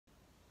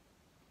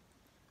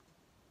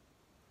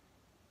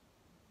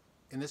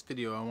In this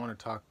video, I want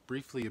to talk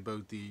briefly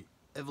about the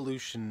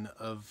evolution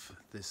of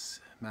this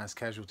Mass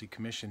Casualty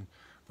Commission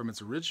from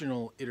its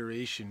original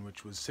iteration,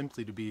 which was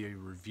simply to be a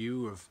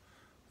review of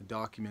the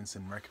documents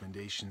and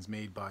recommendations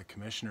made by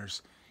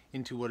commissioners,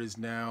 into what is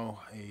now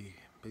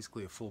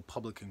basically a full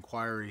public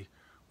inquiry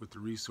with the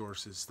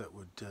resources that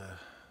would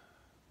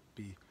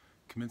be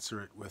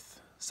commensurate with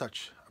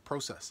such a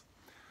process.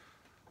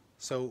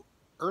 So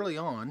early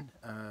on,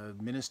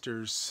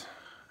 ministers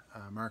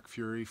Mark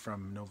Fury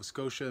from Nova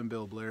Scotia and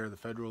Bill Blair, the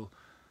federal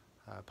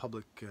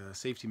public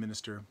safety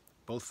minister,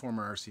 both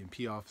former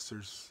RCMP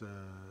officers,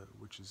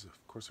 which is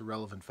of course a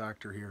relevant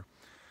factor here,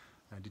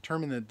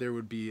 determined that there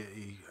would be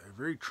a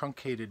very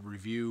truncated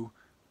review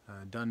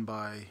done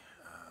by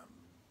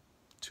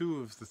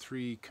two of the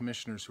three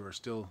commissioners who are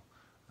still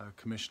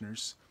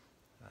commissioners,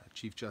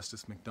 Chief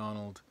Justice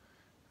MacDonald,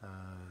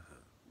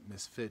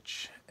 Ms.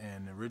 Fitch,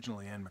 and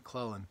originally Anne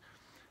McClellan.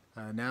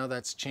 Now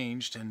that's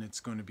changed, and it's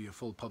going to be a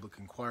full public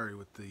inquiry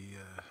with the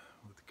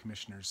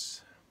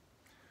commissioners.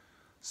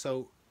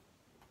 So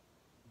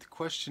the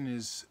question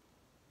is,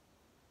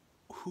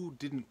 who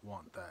didn't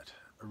want that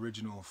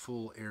original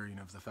full airing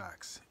of the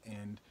facts?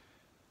 And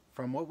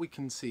from what we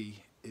can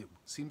see, it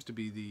seems to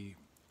be the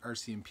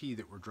RCMP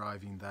that were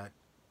driving that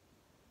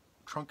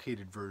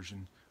truncated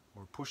version,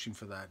 or pushing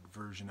for that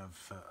version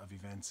of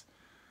events.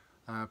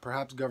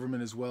 Perhaps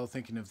government as well,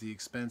 thinking of the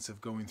expense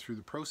of going through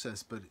the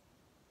process, but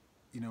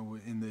you know,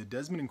 in the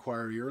Desmond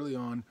inquiry early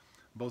on,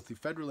 both the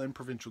federal and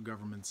provincial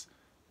governments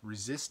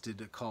resisted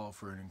a call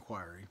for an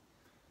inquiry.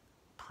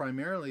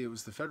 Primarily it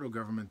was the federal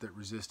government that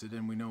resisted,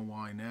 and we know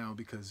why now,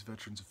 because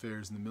Veterans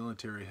Affairs and the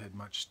military had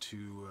much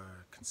to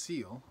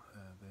conceal.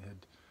 They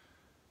had,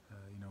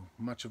 you know,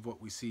 much of what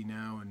we see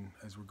now, and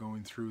as we're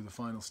going through the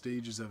final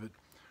stages of it,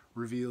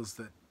 reveals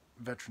that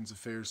Veterans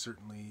Affairs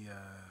certainly,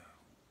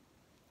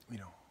 you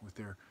know, with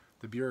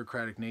the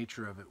bureaucratic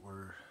nature of it,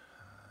 were,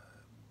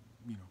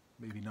 you know,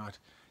 maybe not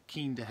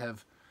keen to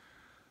have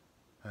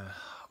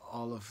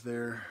all of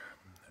their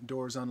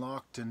doors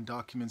unlocked and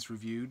documents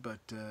reviewed, but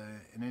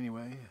in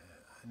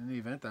any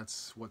event,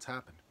 that's what's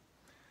happened.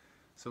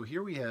 So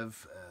here we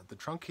have the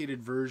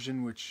truncated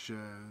version, which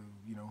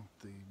you know,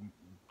 the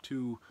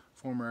two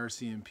former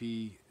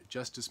RCMP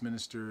Justice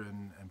Minister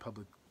and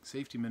Public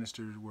Safety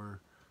Minister were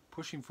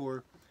pushing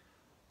for.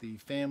 The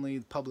family,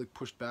 the public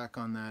pushed back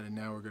on that, and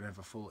now we're going to have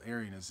a full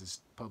airing as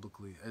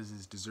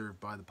is deserved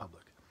by the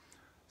public.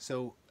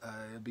 So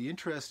it'd be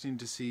interesting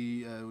to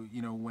see,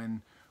 you know,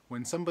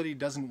 when somebody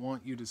doesn't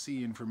want you to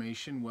see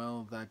information,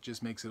 well, that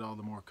just makes it all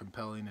the more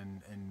compelling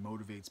and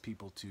motivates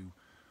people to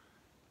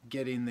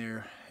get in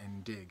there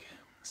and dig.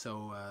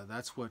 So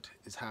that's what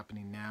is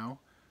happening now.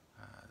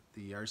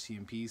 The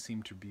RCMP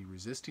seem to be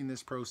resisting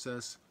this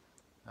process.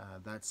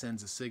 That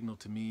sends a signal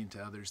to me and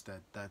to others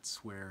that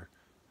that's where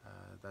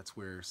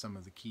some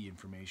of the key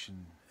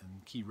information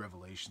and key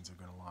revelations are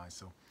going to lie.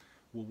 So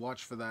we'll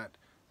watch for that.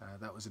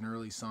 That was an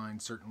early sign,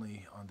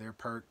 certainly on their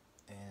part,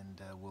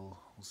 and we'll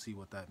see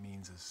what that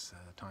means as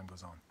time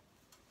goes on.